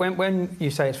 When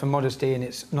you say it's for modesty and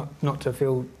it's not to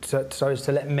feel, so as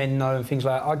to let men know and things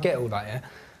like that, I get all that, yeah?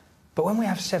 But when we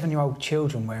have 7-year-old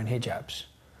children wearing hijabs,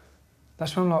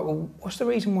 that's when I'm like, well, what's the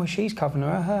reason why she's covering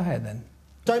her hair then?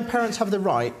 Don't parents have the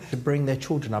right to bring their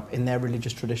children up in their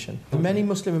religious tradition? Many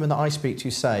Muslim women that I speak to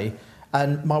say,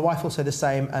 and my wife will say the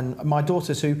same, and my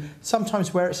daughters who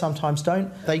sometimes wear it, sometimes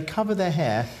don't, they cover their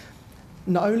hair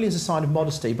not only as a sign of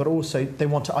modesty, but also they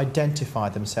want to identify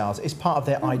themselves. It's part of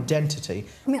their identity.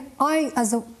 I mean, I,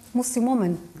 as a Muslim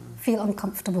woman, feel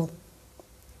uncomfortable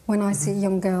when I see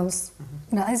young girls,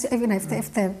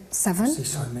 if they're 7,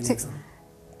 6,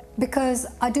 because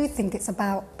I do think it's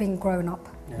about being grown up,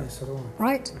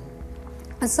 right?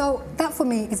 And so that for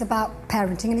me is about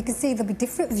parenting, and you can see there'll be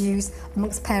different views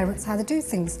amongst parents how they do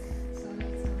things.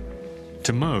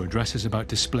 To Mo, dress is about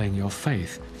displaying your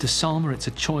faith. To Salma, it's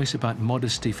a choice about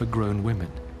modesty for grown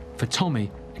women. For Tommy,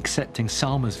 accepting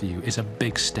Salma's view is a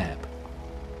big step.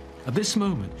 At this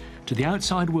moment, to the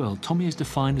outside world, Tommy is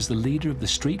defined as the leader of the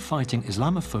street-fighting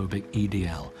Islamophobic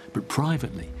EDL, but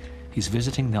privately, he's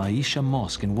visiting the Aisha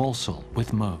Mosque in Walsall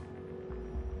with Mo.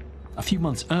 A few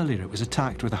months earlier, it was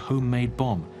attacked with a homemade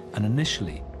bomb, and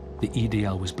initially, the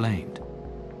EDL was blamed.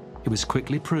 It was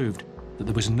quickly proved that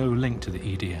there was no link to the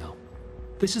EDL.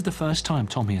 This is the first time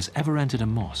Tommy has ever entered a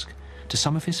mosque. To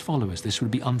some of his followers, this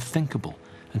would be unthinkable,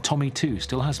 and Tommy too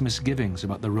still has misgivings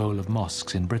about the role of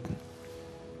mosques in Britain.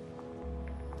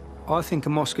 I think a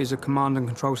mosque is a command and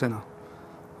control centre.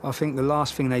 I think the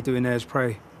last thing they do in there is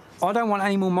pray. I don't want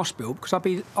any more mosques built because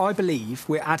I believe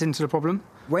we're adding to the problem.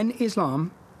 When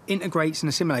Islam integrates and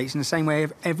assimilates in the same way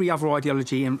every other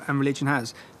ideology and religion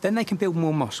has, then they can build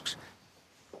more mosques.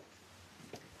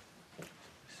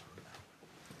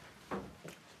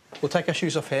 We'll take our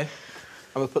shoes off here,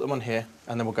 and we'll put them on here,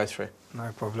 and then we'll go through.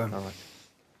 No problem. All right.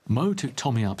 Mo took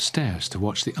Tommy upstairs to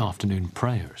watch the afternoon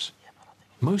prayers.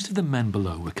 Most of the men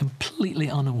below were completely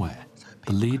unaware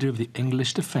the leader of the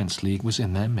English Defence League was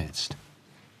in their midst.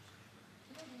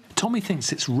 Tommy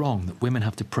thinks it's wrong that women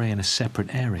have to pray in a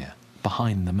separate area,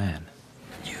 behind the men.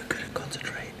 You couldn't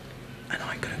concentrate, and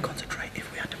I couldn't concentrate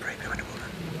if we had to pray behind a woman.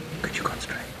 Could you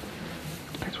concentrate?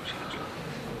 Depends what she looks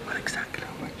like. Well, exactly.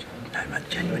 No, but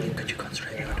genuinely, could you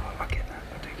concentrate behind a woman? I get that,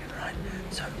 I do get that. Right,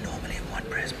 so normally in one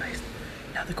prayer space.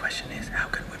 Now the question is, how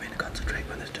can women concentrate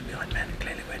when they're stood behind men?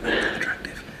 Clearly we're not that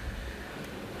attractive.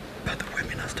 But the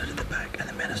women are stood at the back, and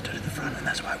the men are stood at the front, and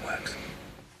that's why it works.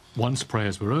 Once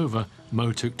prayers were over,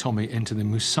 Mo took Tommy into the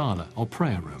musala, or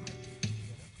prayer room.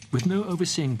 With no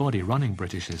overseeing body running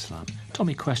British Islam,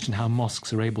 Tommy questioned how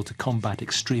mosques are able to combat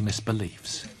extremist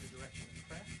beliefs.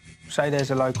 Say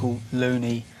there's a local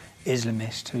loony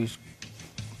Islamist who's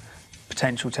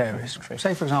potential terrorist.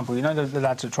 Say, for example, you know the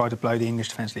lads that tried to blow the English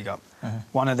Defence League up?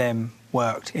 One of them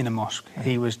worked in a mosque.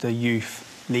 He was the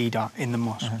youth leader in the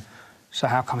mosque. So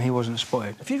how come he wasn't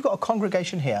spotted? If you've got a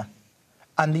congregation here,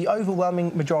 and the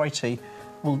overwhelming majority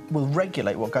will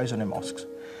regulate what goes on in mosques,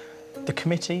 the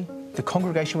committee, the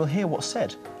congregation will hear what's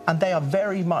said, and they are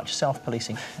very much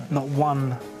self-policing. Not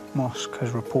one mosque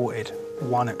has reported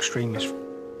one extremist.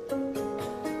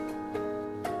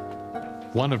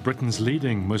 One of Britain's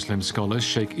leading Muslim scholars,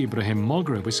 Shaykh Ibrahim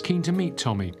Mogra, was keen to meet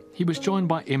Tommy. He was joined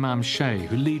by Imam Shay,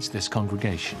 who leads this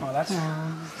congregation. Oh, that's...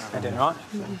 How you doing, right?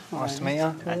 Nice to meet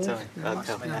you. Hi, Tommy.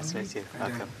 Welcome. Nice to meet you.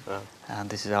 Welcome. And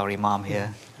this is our Imam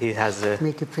here. He has a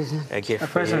gift. A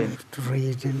present. To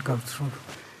read and go through.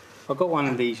 I've got one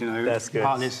of these, you know, That's good.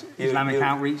 part of this Islamic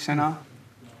Outreach Centre.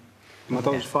 My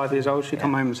daughter's 5 years old. She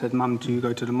came home and said, Mum, do you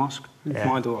go to the mosque?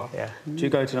 My daughter. Do you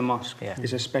go to the mosque?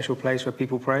 It's a special place where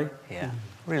people pray.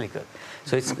 Really good.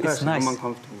 So it's nice. I'm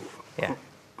uncomfortable.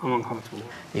 I'm uncomfortable.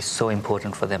 It's so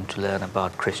important for them to learn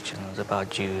about Christians, about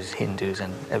Jews, Hindus,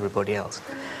 and everybody else.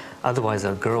 Otherwise,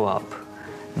 they'll grow up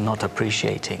not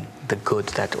appreciating the good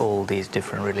that all these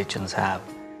different religions have.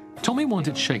 Tommy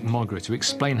wanted Shaykh Mogra to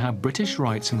explain how British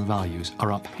rights and values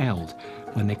are upheld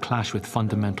when they clash with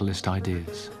fundamentalist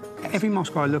ideas. Every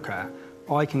mosque I look at,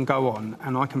 I can go on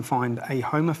and I can find a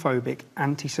homophobic,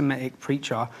 anti-Semitic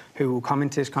preacher who will come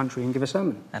into this country and give a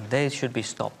sermon. And they should be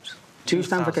stopped. Do you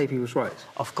stand for gay people's rights?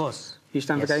 Of course. You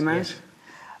stand for gay marriage?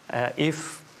 Yes.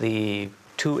 If the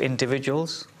two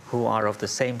individuals who are of the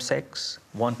same sex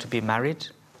want to be married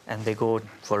and they go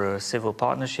for a civil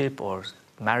partnership or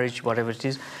marriage, whatever it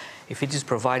is, If it is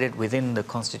provided within the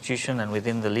constitution and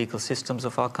within the legal systems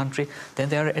of our country, then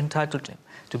they are entitled to it.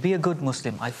 To be a good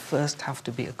Muslim, I first have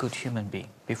to be a good human being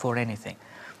before anything.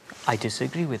 I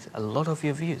disagree with a lot of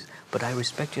your views, but I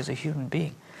respect you as a human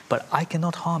being. But I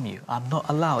cannot harm you. I'm not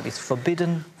allowed. It's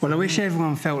forbidden. Well, I wish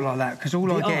everyone felt like that, because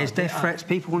all I get is death threats.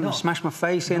 People want to smash my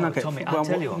face in. I get, Tommy, I'll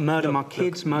tell you what, murder my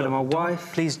kids, murder my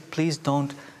wife. Please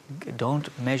don't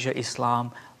measure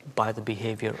Islam by the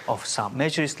behaviour of some.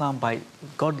 Measure Islam by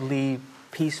godly,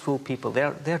 peaceful people.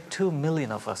 There are 2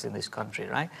 million of us in this country,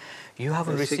 right? You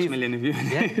haven't received 6 million of you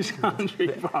in this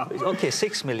country. Okay,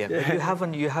 6 million. Yeah.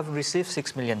 But you haven't received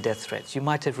 6 million death threats. You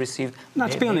might have received. No,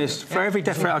 to be honest, for every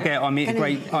death threat I get, I meet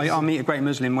a great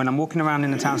Muslim. When I'm walking around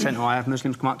in the town centre, I have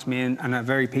Muslims come up to me and are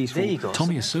very peaceful. There you go.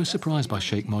 Tommy is so surprised by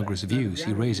Shaykh Mogra's views,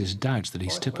 he raises doubts that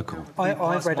he's typical.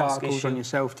 I've read articles on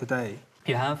yourself today.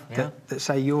 You have? Yeah. That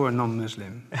say you're a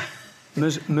non-Muslim.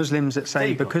 Muslims that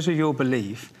say because of your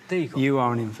belief, you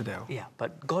are an infidel. Yeah,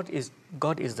 but God is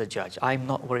the judge. I'm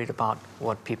not worried about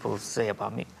what people say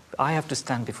about me. I have to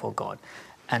stand before God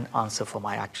and answer for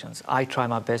my actions. I try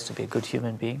my best to be a good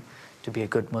human being, to be a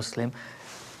good Muslim,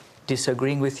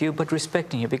 disagreeing with you, but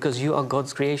respecting you, because you are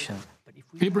God's creation.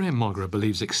 Ibrahim Mogra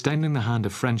believes extending the hand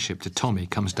of friendship to Tommy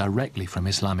comes directly from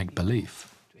Islamic belief.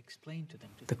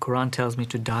 The Qur'an tells me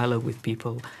to dialogue with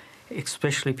people,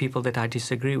 especially people that I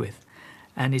disagree with.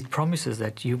 And it promises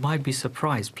that you might be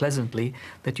surprised pleasantly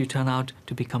that you turn out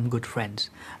to become good friends.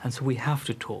 And so we have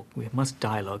to talk, we must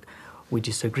dialogue. We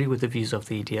disagree with the views of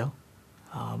the EDL.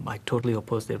 I totally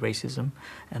oppose their racism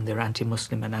and their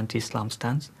anti-Muslim and anti-Islam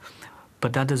stance.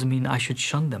 But that doesn't mean I should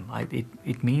shun them.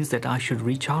 It means that I should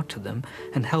reach out to them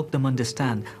and help them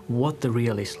understand what the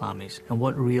real Islam is and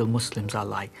what real Muslims are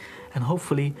like. And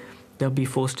hopefully they'll be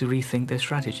forced to rethink their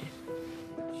strategy.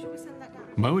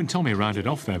 Mo and Tommy rounded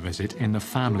off their visit in the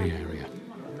family area.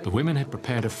 The women had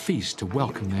prepared a feast to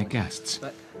welcome their guests.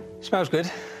 Smells good.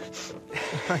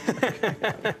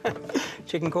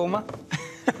 Chicken korma.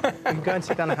 You can go and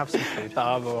sit down and have some food. Oh,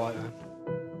 I'm all right, man.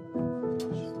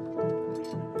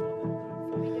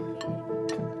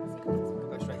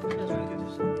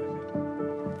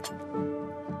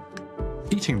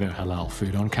 Eating their halal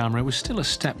food on camera was still a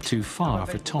step too far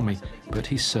for Tommy, but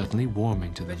he's certainly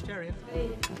warming to them.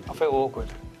 I feel awkward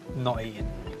not eating.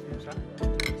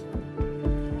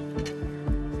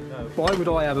 Why would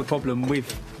I have a problem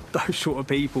with those sort of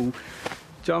people? Do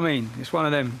you know what I mean? It's one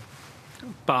of them.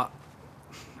 But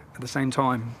at the same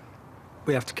time,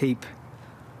 we have to keep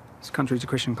this country as a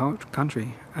Christian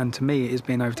country, and to me it is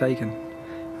being overtaken.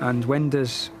 And when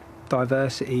does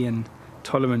diversity and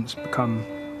tolerance become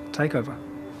takeover?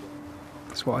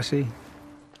 That's what I see.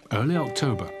 Early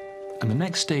October, and the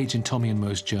next stage in Tommy and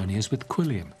Mo's journey is with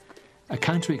Quilliam, a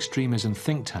counter-extremism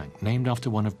think tank named after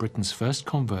one of Britain's first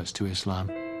converts to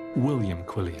Islam, William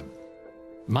Quilliam.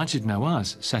 Majid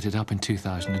Nawaz set it up in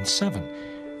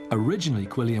 2007. Originally,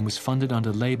 Quilliam was funded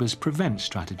under Labour's Prevent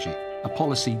strategy, a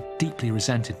policy deeply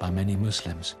resented by many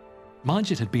Muslims.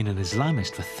 Majid had been an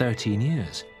Islamist for 13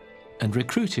 years and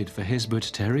recruited for Hizb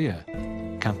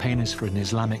ut-Tahrir, campaigners for an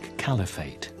Islamic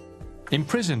caliphate.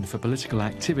 Imprisoned for political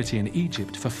activity in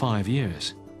Egypt for 5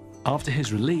 years. After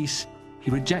his release,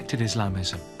 he rejected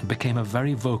Islamism and became a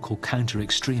very vocal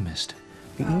counter-extremist.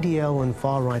 The EDL and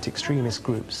far-right extremist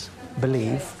groups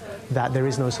believe that there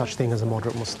is no such thing as a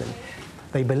moderate Muslim.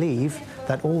 They believe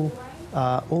that all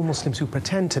Muslims who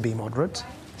pretend to be moderate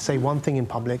say one thing in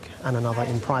public and another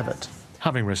in private.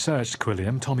 Having researched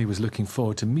Quilliam, Tommy was looking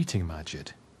forward to meeting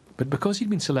Majid. But because he'd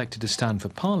been selected to stand for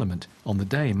Parliament, on the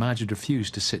day Majid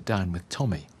refused to sit down with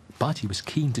Tommy. But he was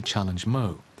keen to challenge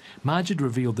Mo. Majid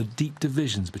revealed the deep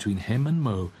divisions between him and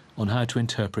Mo on how to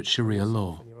interpret Sharia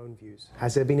law.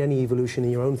 Has there been any evolution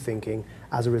in your own thinking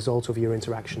as a result of your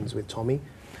interactions with Tommy?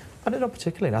 Not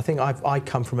particularly. I think I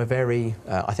come from a very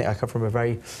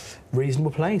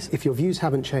reasonable place. If your views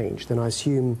haven't changed, then I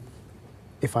assume,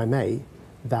 if I may,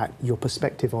 that your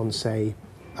perspective on, say,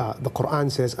 the Qur'an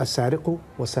says, "As-sariqu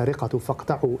was-sariqatu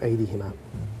faqta'u aydihima."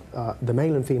 The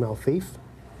male and female thief,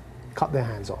 cut their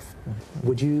hands off.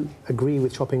 Would you agree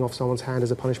with chopping off someone's hand as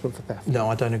a punishment for theft? No,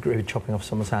 I don't agree with chopping off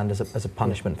someone's hand as a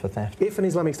punishment for theft. If an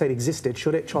Islamic State existed,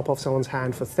 should it chop off someone's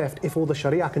hand for theft if all the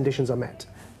Sharia conditions are met?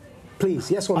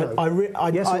 Please, yes or no?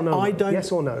 Yes or no? I don't...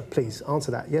 Yes or no? Please, answer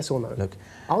that. Yes or no? Look,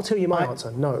 I'll tell you my answer.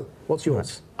 No. What's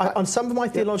yours? On some of my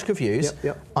theological views,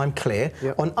 I'm clear.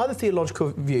 On other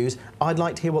theological views, I'd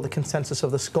like to hear what the consensus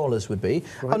of the scholars would be.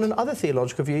 Right. And on other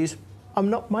theological views, I'm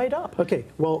not made up. OK,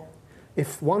 well,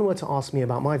 if one were to ask me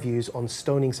about my views on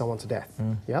stoning someone to death,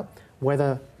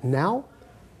 whether now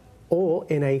or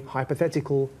in a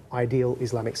hypothetical, ideal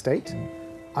Islamic state,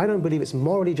 I don't believe it's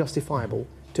morally justifiable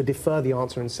to defer the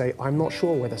answer and say, I'm not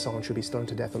sure whether someone should be stoned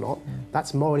to death or not,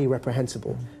 that's morally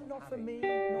reprehensible.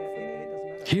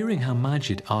 Hearing how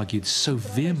Majid argued so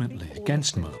vehemently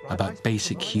against Mo about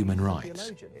basic human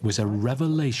rights was a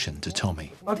revelation to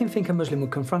Tommy. I didn't think a Muslim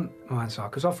would confront Mo Ansar,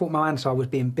 because I thought Mo Ansar was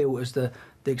being built as the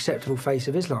acceptable face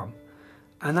of Islam.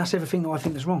 And that's everything that I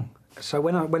think is wrong. So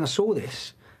when I saw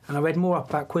this, and I read more up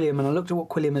about Quilliam, and I looked at what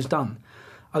Quilliam has done,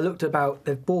 I looked about,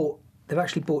 they've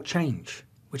actually brought change,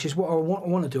 which is what I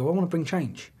want to do. I want to bring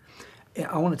change.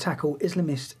 I want to tackle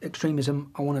Islamist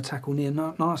extremism, I want to tackle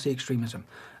neo-Nazi extremism.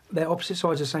 They're opposite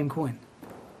sides of the same coin.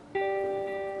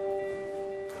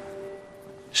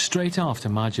 Straight after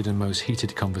Majid and Mo's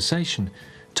heated conversation,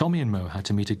 Tommy and Mo had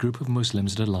to meet a group of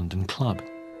Muslims at a London club.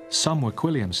 Some were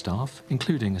Quilliam staff,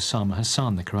 including Usama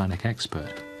Hasan, the Quranic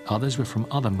expert. Others were from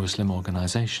other Muslim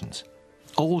organisations.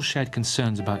 All shared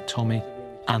concerns about Tommy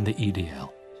and the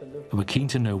EDL, and were keen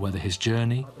to know whether his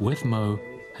journey with Mo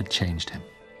had changed him.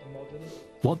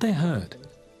 What they heard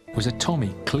was a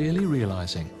Tommy clearly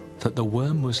realising that there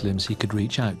were Muslims he could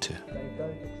reach out to.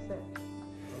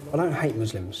 I don't hate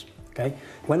Muslims, okay?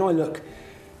 When I look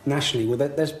nationally, well,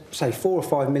 there's, say, 4 or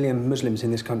 5 million Muslims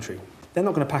in this country. They're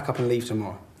not going to pack up and leave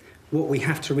tomorrow. What we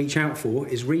have to reach out for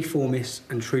is reformists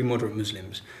and true moderate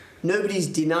Muslims. Nobody's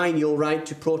denying your right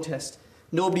to protest.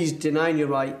 Nobody's denying your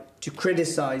right to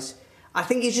criticise. I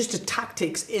think it's just a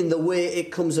tactics in the way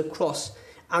it comes across.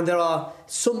 And there are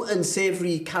some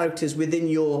unsavoury characters within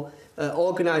your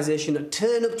organisation that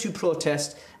turn up to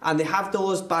protest, and they have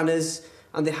those banners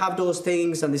and they have those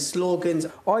things and the slogans.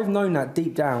 I've known that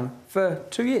deep down for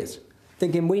 2 years,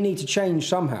 thinking we need to change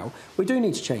somehow. We do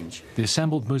need to change. The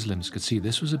assembled Muslims could see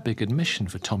this was a big admission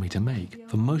for Tommy to make.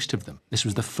 For most of them, this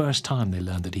was the first time they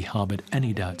learned that he harboured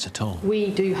any doubts at all. We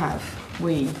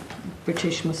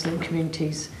British Muslim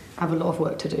communities, have a lot of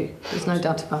work to do. There's no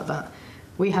doubt about that.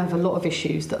 We have a lot of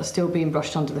issues that are still being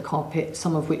brushed under the carpet,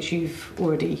 some of which you've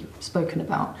already spoken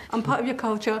about. I'm part of your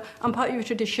culture, I'm part of your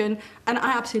tradition, and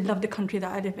I absolutely love the country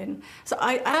that I live in. So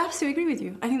I absolutely agree with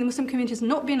you. I think the Muslim community has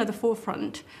not been at the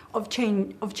forefront of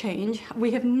change.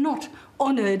 We have not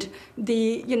honoured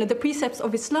the precepts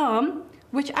of Islam,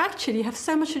 which actually have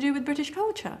so much to do with British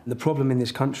culture. The problem in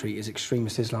this country is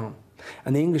extremist Islam,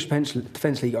 and the English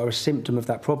Defence League are a symptom of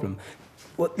that problem.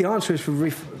 Well, the answer is to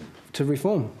reform. To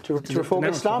reform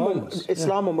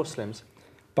Islam or Muslims?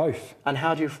 Both. And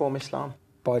how do you reform Islam?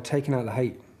 By taking out the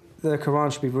hate. The Qur'an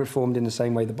should be reformed in the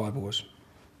same way the Bible was.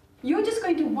 You're just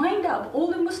going to wind up all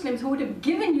the Muslims who would have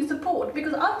given you support,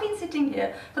 because I've been sitting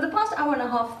here for the past hour and a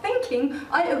half thinking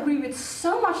I agree with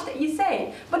so much that you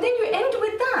say, but then you end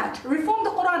with that, reform the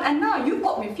Qur'an, and now you've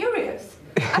got me furious.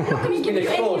 I'm not going to give you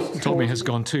any... Tommy has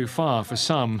gone too far for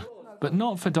some, but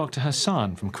not for Dr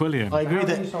Hasan from Quilliam. I agree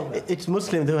that it's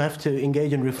Muslims who have to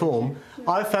engage in reform.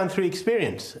 I've found through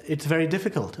experience it's very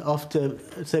difficult. After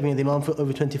serving as the Imam for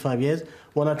over 25 years,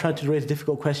 when I tried to raise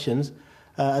difficult questions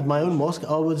at my own mosque,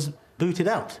 I was booted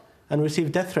out and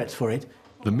received death threats for it.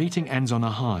 The meeting ends on a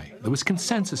high. There was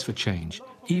consensus for change,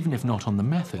 even if not on the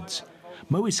methods.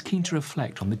 Mo is keen to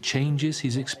reflect on the changes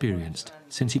he's experienced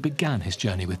since he began his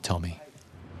journey with Tommy.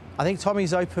 I think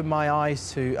Tommy's opened my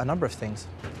eyes to a number of things.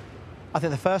 I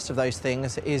think the first of those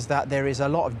things is that there is a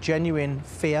lot of genuine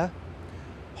fear,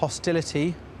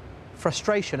 hostility,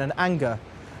 frustration and anger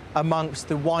amongst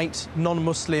the white,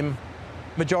 non-Muslim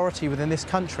majority within this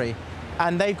country.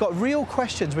 And they've got real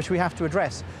questions which we have to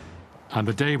address. And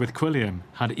the day with Quilliam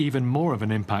had even more of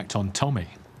an impact on Tommy.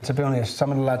 To be honest,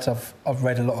 some of the lads I've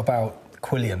read a lot about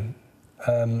Quilliam,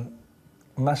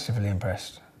 massively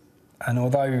impressed. And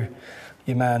although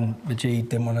your man, Majid,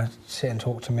 didn't want to sit and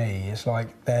talk to me, it's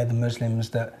like they're the Muslims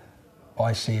that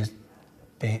I see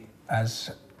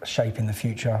as shaping the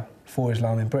future for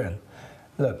Islam in Britain.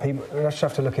 Look, people, we just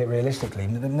have to look at it realistically.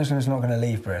 The Muslims are not going to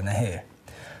leave Britain, they're here.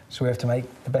 So we have to make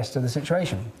the best of the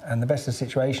situation. And the best of the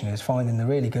situation is finding the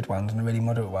really good ones and the really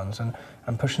moderate ones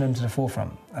and pushing them to the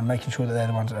forefront and making sure that they're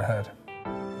the ones that are heard.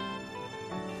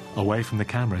 Away from the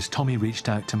cameras, Tommy reached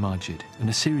out to Majid. In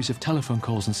a series of telephone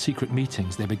calls and secret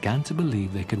meetings, they began to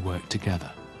believe they could work together.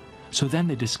 So then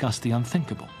they discussed the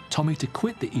unthinkable, Tommy to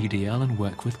quit the EDL and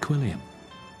work with Quilliam.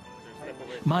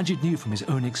 Majid knew from his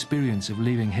own experience of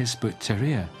leaving Hizb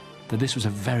ut-Tahrir that this was a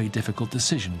very difficult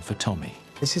decision for Tommy.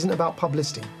 This isn't about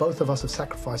publicity. Both of us have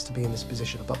sacrificed to be in this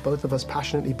position, but both of us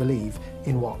passionately believe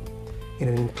in what? In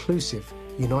an inclusive,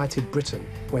 united Britain,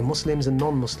 where Muslims and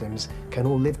non-Muslims can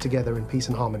all live together in peace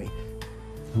and harmony.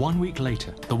 1 week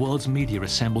later, the world's media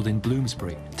assembled in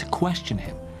Bloomsbury to question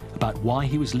him about why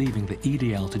he was leaving the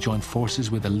EDL to join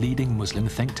forces with a leading Muslim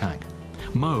think tank.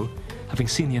 Mo, having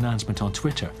seen the announcement on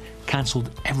Twitter,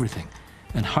 cancelled everything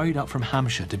and hurried up from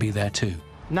Hampshire to be there too.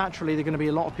 Naturally, there are going to be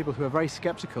a lot of people who are very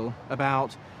sceptical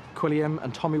about Quilliam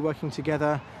and Tommy working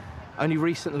together. Only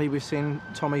recently we've seen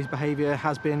Tommy's behaviour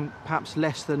has been perhaps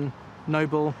less than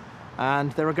noble,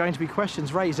 and there are going to be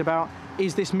questions raised about,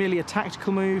 is this merely a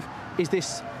tactical move? Is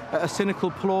this a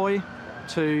cynical ploy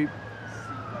to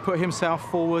put himself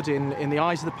forward in the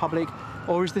eyes of the public,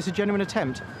 or is this a genuine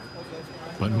attempt?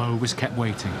 But Mo was kept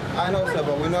waiting. I know, sir,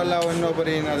 but we're not allowing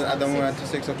nobody in at the moment until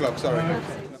 6 o'clock, sorry.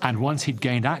 And once he'd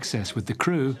gained access with the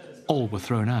crew, all were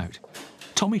thrown out.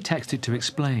 Tommy texted to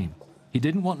explain. He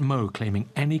didn't want Mo claiming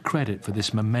any credit for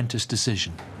this momentous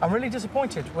decision. I'm really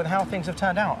disappointed with how things have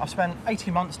turned out. I've spent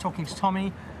 18 months talking to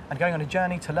Tommy and going on a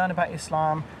journey to learn about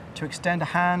Islam, to extend a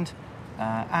hand,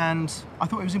 and I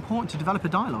thought it was important to develop a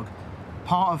dialogue.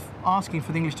 Part of asking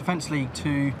for the English Defence League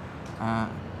to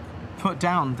put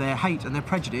down their hate and their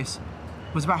prejudice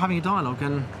was about having a dialogue,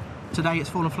 and today it's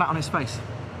fallen flat on its face.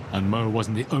 And Mo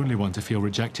wasn't the only one to feel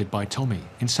rejected by Tommy.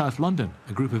 In South London,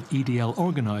 a group of EDL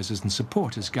organisers and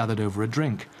supporters gathered over a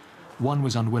drink. One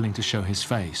was unwilling to show his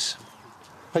face.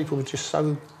 People were just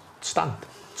so stunned,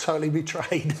 totally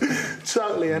betrayed,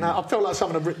 totally, and I felt like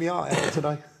someone had ripped me out today.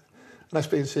 And that's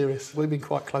being serious. We've been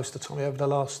quite close to Tommy over the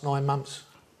last 9 months,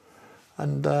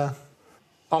 and I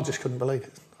just couldn't believe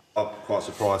it. I'm quite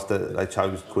surprised that they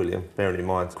chose Quilliam, bearing in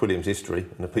mind Quilliam's history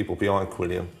and the people behind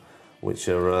Quilliam, which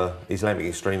are Islamic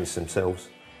extremists themselves.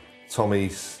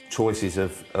 Tommy's choices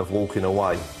of walking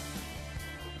away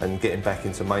and getting back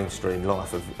into mainstream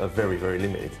life are very, very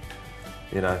limited.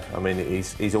 You know, I mean,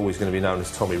 he's always going to be known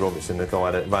as Tommy Robinson, the guy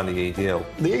that ran the EDL.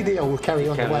 The EDL will carry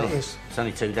on the way it is. It's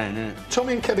only 2 down, isn't it?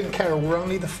 Tommy and Kevin Carroll were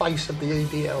only the face of the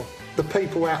EDL. The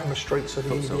people out in the streets of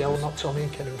the EDL, not Tommy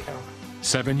and Kevin Carroll.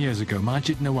 7 years ago,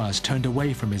 Majid Nawaz turned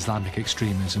away from Islamic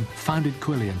extremism, founded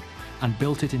Quilliam, and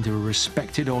built it into a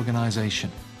respected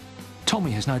organisation. Tommy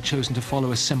has now chosen to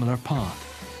follow a similar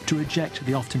path, to reject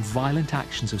the often violent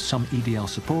actions of some EDL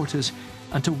supporters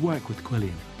and to work with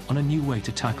Quilliam on a new way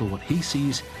to tackle what he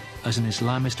sees as an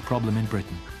Islamist problem in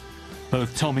Britain.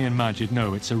 Both Tommy and Majid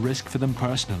know it's a risk for them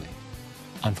personally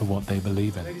and for what they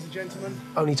believe in. Ladies and gentlemen,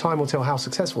 only time will tell how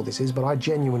successful this is, but I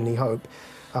genuinely hope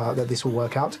that this will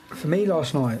work out. For me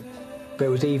last night,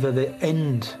 there was either the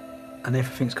end and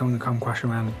everything's going to come crashing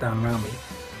down around me,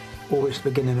 or it's the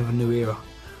beginning of a new era.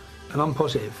 And I'm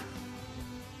positive,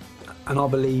 and I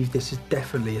believe this is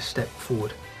definitely a step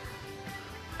forward,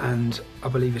 and I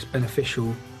believe it's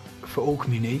beneficial for all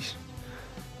communities,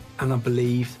 and I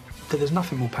believe that there's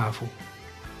nothing more powerful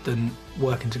than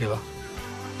working together.